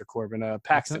 Not Patrick Corbin,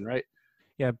 Paxton, right?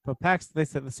 Yeah, but Paxton, they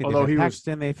said, let's see, although they've had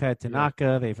Paxton, they've had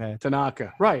Tanaka, they've had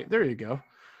Tanaka. Right, there you go.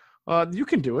 You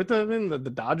can do it. I mean, the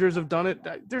Dodgers have done it.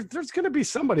 There's going to be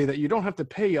somebody that you don't have to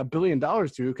pay $1 billion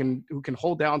to who can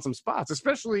hold down some spots,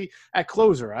 especially at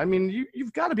closer. I mean,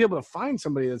 you've got to be able to find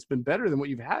somebody that's been better than what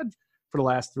you've had for the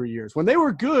last 3 years. When they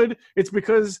were good, it's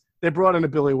because they brought in a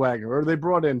Billy Wagner or they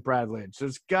brought in Brad Lidge.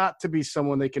 There's got to be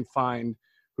someone they can find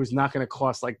who's not going to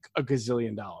cost like $1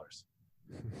 gazillion.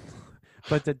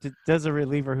 But does a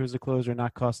reliever who's a closer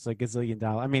not cost $1 gazillion?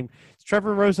 I mean,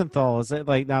 Trevor Rosenthal, is it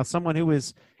like now someone who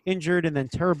was injured and then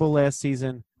terrible last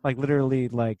season, like literally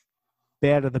like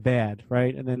bad of the bad,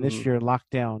 right? And then this year locked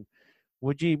down.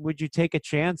 Would you take a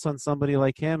chance on somebody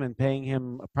like him and paying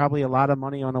him probably a lot of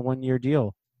money on a 1-year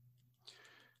deal?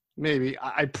 Maybe.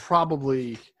 I'd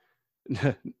probably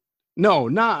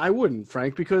no, I wouldn't,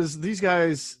 Frank, because these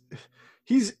guys –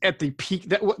 he's at the peak.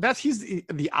 He's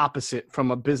the opposite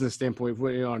from a business standpoint of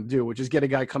what you want to do, which is get a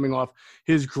guy coming off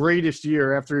his greatest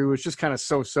year after he was just kind of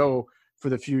so-so for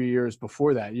the few years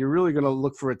before that. You're really going to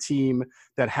look for a team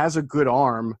that has a good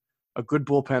arm a good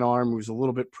bullpen arm who's a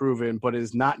little bit proven, but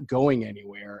is not going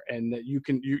anywhere, and that you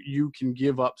can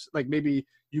give up, like maybe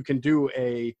you can do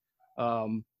a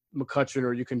McCutcheon,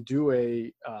 or you can do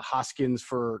a Hoskins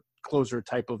for closer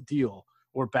type of deal,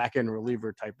 or back end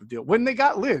reliever type of deal. When they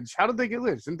got Lidge, how did they get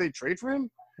Lidge? Didn't they trade for him?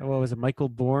 What was it, Michael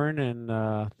Bourne? And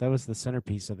that was the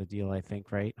centerpiece of the deal, I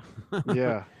think, right?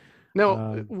 Yeah.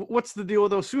 Now, what's the deal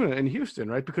with Osuna in Houston,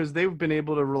 right? Because they've been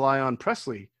able to rely on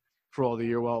Presley for all the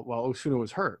year while Osuna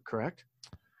was hurt, correct?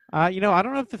 I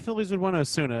don't know if the Phillies would want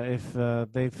Osuna if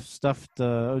they've stuffed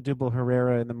Odubel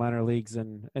Herrera in the minor leagues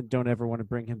and don't ever want to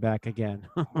bring him back again.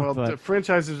 Well, the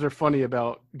franchises are funny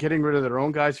about getting rid of their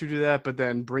own guys who do that, but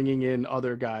then bringing in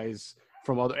other guys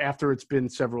from other after it's been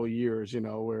several years.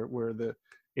 Where the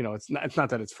it's not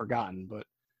that it's forgotten, but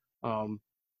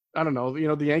I don't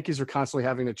know. The Yankees are constantly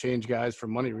having to change guys for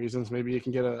money reasons. Maybe you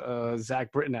can get a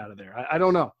Zach Britton out of there. I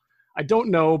don't know. I don't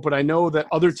know, but I know that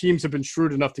other teams have been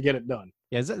shrewd enough to get it done.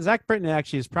 Yeah, Zach Britton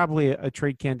actually is probably a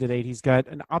trade candidate. He's got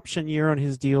an option year on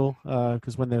his deal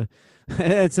because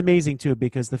it's amazing too,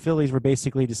 because the Phillies were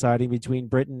basically deciding between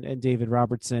Britton and David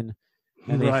Robertson,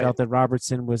 and they felt that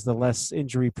Robertson was the less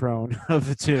injury prone of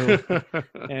the two.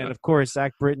 And of course,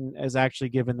 Zach Britton has actually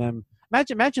given them.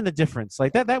 Imagine the difference.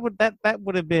 Like that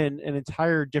would have been an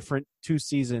entire different 2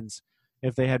 seasons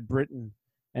if they had Britton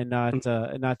and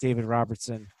not David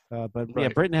Robertson. Yeah,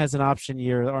 Britton has an option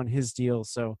year on his deal.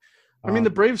 So, the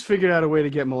Braves figured out a way to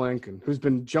get Melanson, who's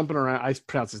been jumping around. I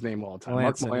pronounce his name all the time.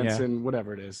 Mark Melanson,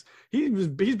 whatever it is. He's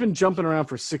been jumping around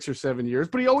for 6 or 7 years,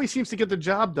 but he always seems to get the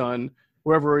job done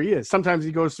wherever he is. Sometimes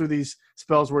he goes through these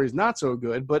spells where he's not so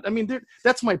good. But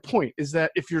that's my point: is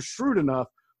that if you're shrewd enough,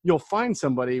 you'll find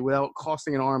somebody without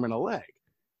costing an arm and a leg.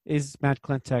 Is Matt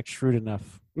Klentak shrewd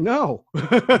enough? No,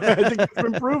 I think it's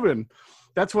been proven.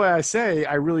 That's why I say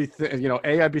I really think,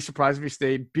 A, I'd be surprised if he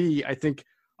stayed. B, I think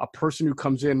a person who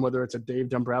comes in, whether it's a Dave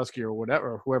Dombrowski or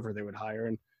whatever, or whoever they would hire,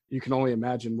 and you can only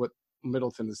imagine what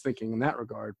Middleton is thinking in that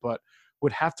regard, but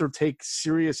would have to take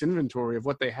serious inventory of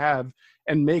what they have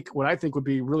and make what I think would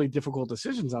be really difficult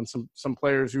decisions on some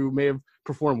players who may have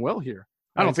performed well here.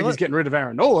 I don't think he's getting rid of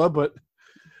Aaron Nola, but...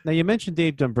 Now, you mentioned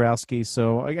Dave Dombrowski,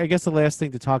 so I guess the last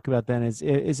thing to talk about then is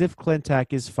if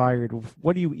Klentak is fired,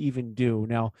 what do you even do?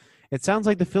 Now, it sounds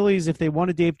like the Phillies, if they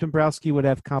wanted Dave Dombrowski, would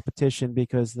have competition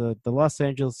because the Los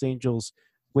Angeles Angels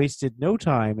wasted no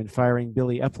time in firing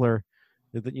Billy Epler.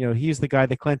 He's the guy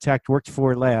that Klentak worked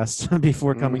for last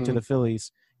before coming to the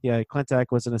Phillies. Yeah, Klentak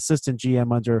was an assistant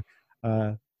GM under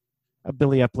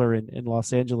Billy Epler in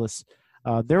Los Angeles.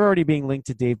 They're already being linked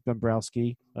to Dave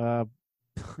Dombrowski.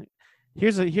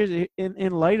 Here's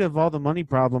in light of all the money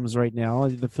problems right now,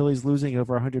 the Phillies losing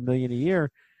over $100 million a year.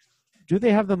 Do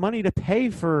they have the money to pay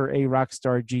for a rock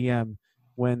star GM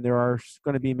when there are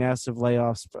going to be massive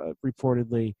layoffs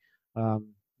reportedly?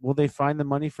 Will they find the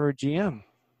money for a GM?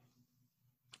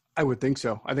 I would think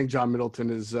so. I think John Middleton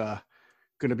is going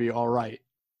to be all right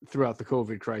throughout the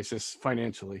COVID crisis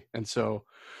financially, and so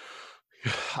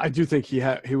I do think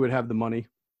he would have the money.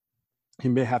 He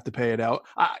may have to pay it out,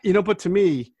 but to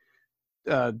me.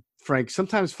 Frank,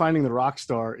 sometimes finding the rock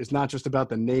star is not just about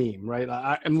the name, right?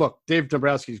 And look, Dave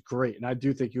Dombrowski is great, and I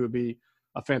do think he would be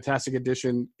a fantastic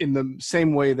addition in the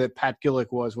same way that Pat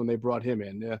Gillick was when they brought him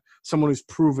in. Someone who's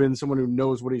proven, someone who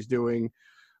knows what he's doing.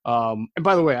 And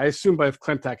by the way, I assume if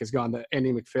Klentak is gone, that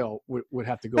Andy McPhail would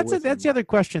have to go. That's the other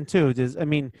question too.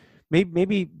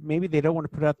 Maybe they don't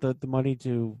want to put out the money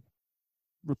to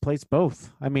replace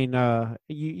both.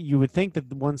 You would think that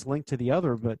the one's linked to the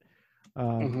other, but.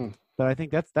 But I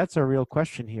think that's a real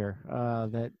question here.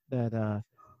 That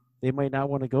they might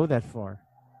not want to go that far.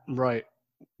 Right.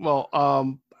 Well,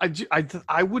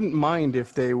 I wouldn't mind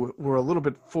if they were a little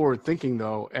bit forward thinking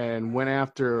though, and went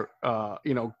after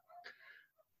AGMs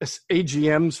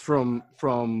from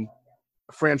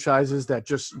franchises that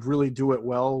just really do it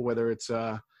well. Whether it's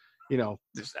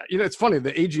it's funny.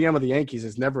 The AGM of the Yankees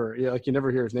is never you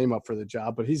never hear his name up for the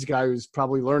job, but he's a guy who's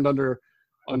probably learned under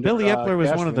Billy Epler was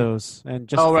one of those, and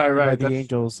just by the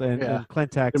Angels and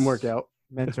Klentak's didn't work out.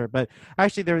 mentor. But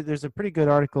actually, there's a pretty good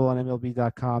article on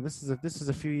MLB.com. This is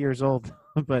a few years old,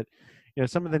 but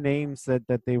some of the names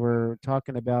that they were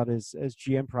talking about as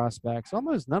GM prospects,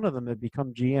 almost none of them had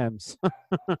become GMs.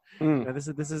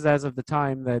 This is as of the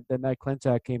time that Matt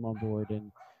Klentak came on board,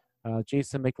 and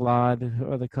Jason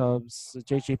McLeod of the Cubs,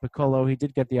 J.J. Piccolo, he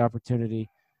did get the opportunity.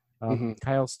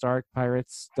 Kyle Stark,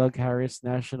 Pirates, Doug Harris,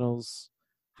 Nationals.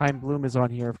 Chaim Bloom is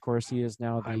on here, of course. He is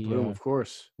now Chaim Bloom, of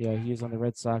course. Yeah, he is on the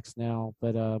Red Sox now.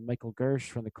 But Michael Gersh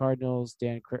from the Cardinals,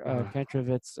 Dan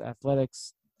Kentrovitz,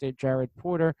 Athletics, Jared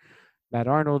Porter, Matt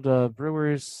Arnold,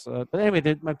 Brewers. But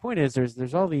anyway, my point is,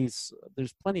 there's all these.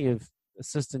 There's plenty of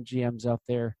assistant GMs out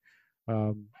there,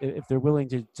 if they're willing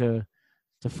to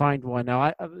find one.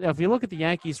 Now, if you look at the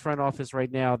Yankees front office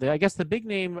right now, I guess the big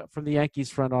name from the Yankees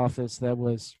front office that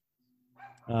was,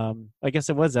 I guess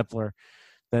it was Epler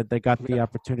that got the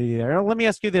opportunity there. Let me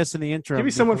ask you this in the interim. Give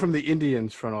me someone from the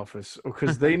Indians front office,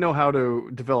 because they know how to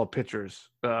develop pitchers,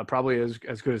 probably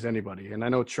as good as anybody. And I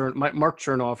know Mark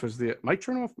Chernoff is the Mark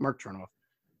Chernoff.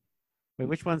 Wait,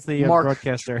 which one's the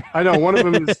broadcaster? I know one of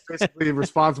them is basically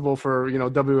responsible for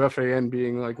WFAN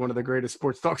being like one of the greatest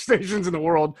sports talk stations in the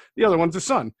world. The other one's the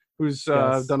son, who's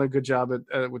done a good job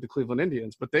with the Cleveland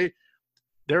Indians. But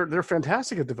they're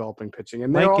fantastic at developing pitching,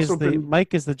 and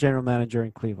Mike is the general manager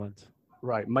in Cleveland.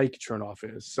 Right, Mike Chernoff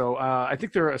is. So I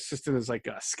think their assistant is like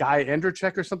Sky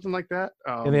Andrzejczyk or something like that.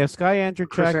 They have Sky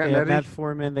Andrzejczyk, they have Matt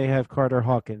Foreman, they have Carter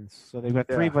Hawkins. So they've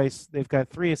got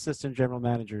three assistant general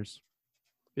managers.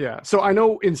 Yeah. So I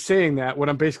know in saying that, what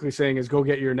I'm basically saying is go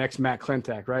get your next Matt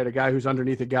Klentak, right? A guy who's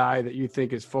underneath a guy that you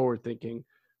think is forward thinking.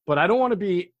 But I don't want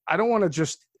to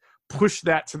just push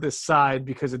that to the side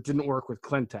because it didn't work with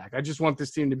Klentak. I just want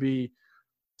this team to be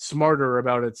smarter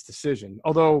about its decision.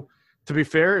 Although, to be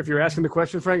fair, if you're asking the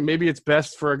question, Frank, maybe it's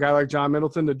best for a guy like John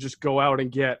Middleton to just go out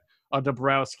and get a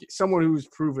Dabrowski, someone who's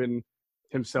proven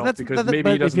himself, because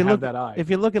maybe he doesn't have that eye. If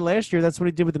you look at last year, that's what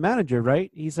he did with the manager,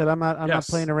 right? He said, I'm not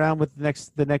playing around with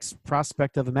the next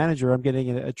prospect of the manager. I'm getting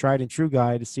a tried and true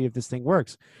guy to see if this thing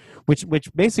works,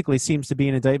 which basically seems to be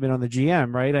an indictment on the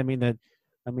GM, right? I mean,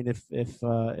 if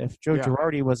Joe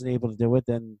Girardi wasn't able to do it,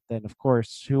 then of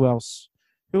course, who else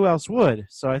would?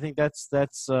 So I think that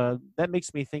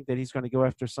makes me think that he's going to go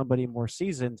after somebody more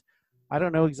seasoned. I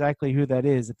don't know exactly who that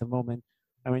is at the moment.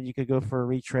 I mean, you could go for a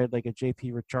retread like a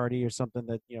J.P. Ricciardi or something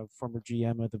that, former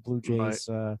GM of the Blue Jays.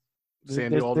 Right.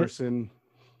 Sandy Alderson.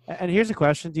 And here's a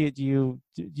question: Do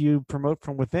you promote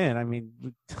from within? I mean,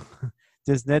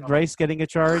 does Ned Rice getting a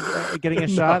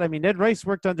shot? I mean, Ned Rice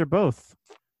worked under both.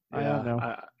 Yeah, I don't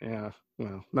know.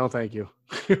 Well, no, thank you.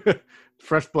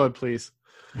 Fresh blood, please.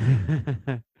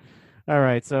 All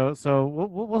right, so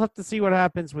we'll have to see what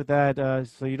happens with that.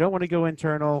 So you don't want to go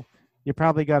internal. You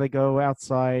probably got to go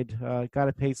outside. Got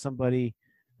to pay somebody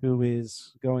who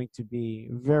is going to be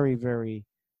very, very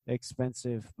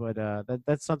expensive. But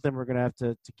that's something we're going to have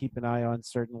to keep an eye on.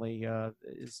 Certainly,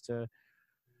 is to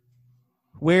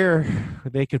where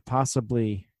they could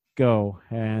possibly go.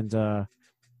 And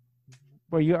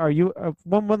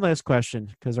one last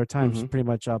question, because our time's pretty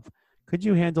much up. Could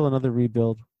you handle another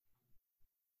rebuild?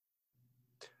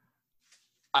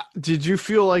 Did you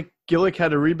feel like Gillick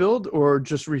had to rebuild or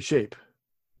just reshape?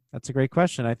 That's a great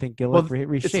question. I think Gillick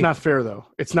reshaped. It's not fair, though.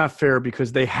 It's not fair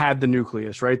because they had the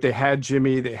nucleus, right? They had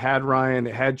Jimmy, they had Ryan,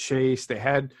 they had Chase, they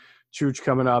had Chooch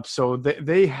coming up. So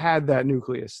they had that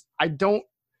nucleus. I don't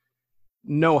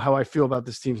know how I feel about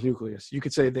this team's nucleus. You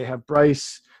could say they have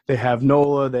Bryce, they have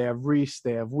Nola, they have Reese,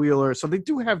 they have Wheeler. So they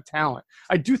do have talent.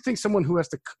 I do think someone who has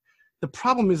to – the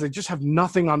problem is they just have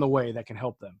nothing on the way that can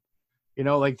help them.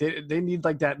 Like they need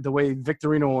like that, the way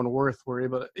Victorino and Worth were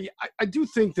able to. I do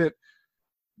think that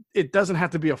it doesn't have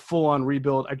to be a full-on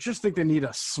rebuild. I just think they need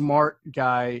a smart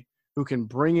guy who can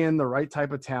bring in the right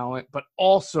type of talent, but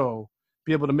also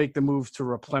be able to make the moves to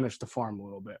replenish the farm a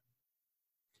little bit.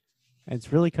 And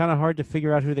it's really kind of hard to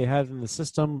figure out who they had in the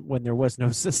system when there was no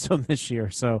system this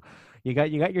year. So you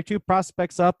got your two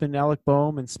prospects up in Alec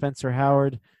Boehm and Spencer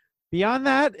Howard. Beyond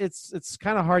that, it's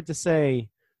kind of hard to say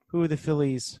who the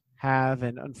Phillies have,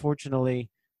 and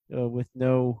unfortunately, with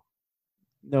no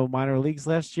minor leagues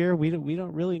last year, we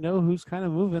don't really know who's kind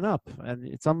of moving up, and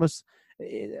it's almost.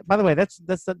 By the way, that's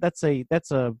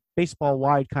a baseball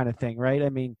wide kind of thing, right? I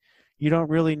mean, you don't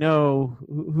really know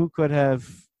who could have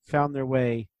found their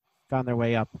way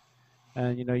up,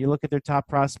 and you look at their top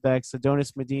prospects.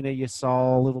 Adonis Medina, you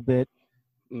saw a little bit.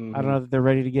 Mm-hmm. I don't know that they're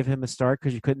ready to give him a start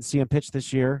because you couldn't see him pitch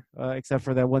this year, except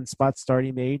for that one spot start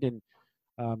he made, and.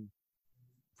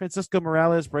 Francisco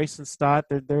Morales, Bryson Stott,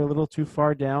 they're a little too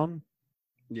far down.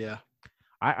 Yeah,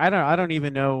 I don't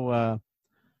even know.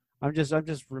 I'm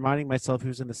just reminding myself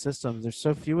who's in the system. There's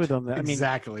so few of them.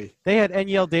 Exactly. They had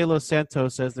Eniel De Los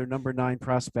Santos as their number 9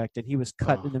 prospect, and he was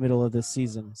cut in the middle of this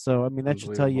season. So that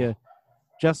should tell you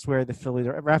just where the Phillies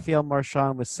are. Rafael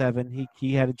Marchand was 7.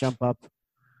 He had to jump up.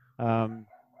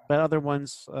 But other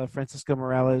ones, Francisco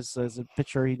Morales as a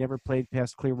pitcher, he never played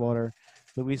past Clearwater.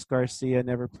 Luis Garcia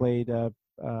never played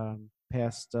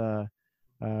past. I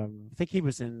think he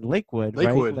was in Lakewood. Right?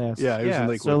 He was in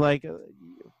Lakewood. So,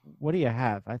 what do you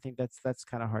have? I think that's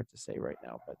kind of hard to say right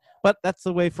now. But that's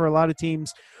the way for a lot of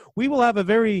teams. We will have a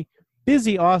very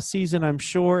busy off season, I'm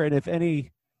sure. And if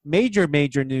any major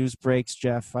news breaks,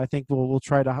 Jeff, I think we'll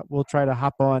try to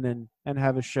hop on and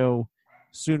have a show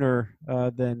sooner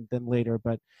than later.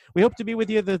 But we hope to be with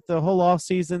you the whole off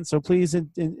season. So please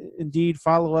indeed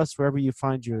follow us wherever you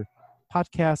find your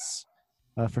podcasts.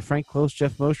 For Frank Close,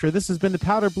 Jeff Mosher, this has been the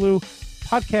Powder Blue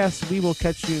Podcast. We will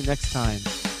catch you next time.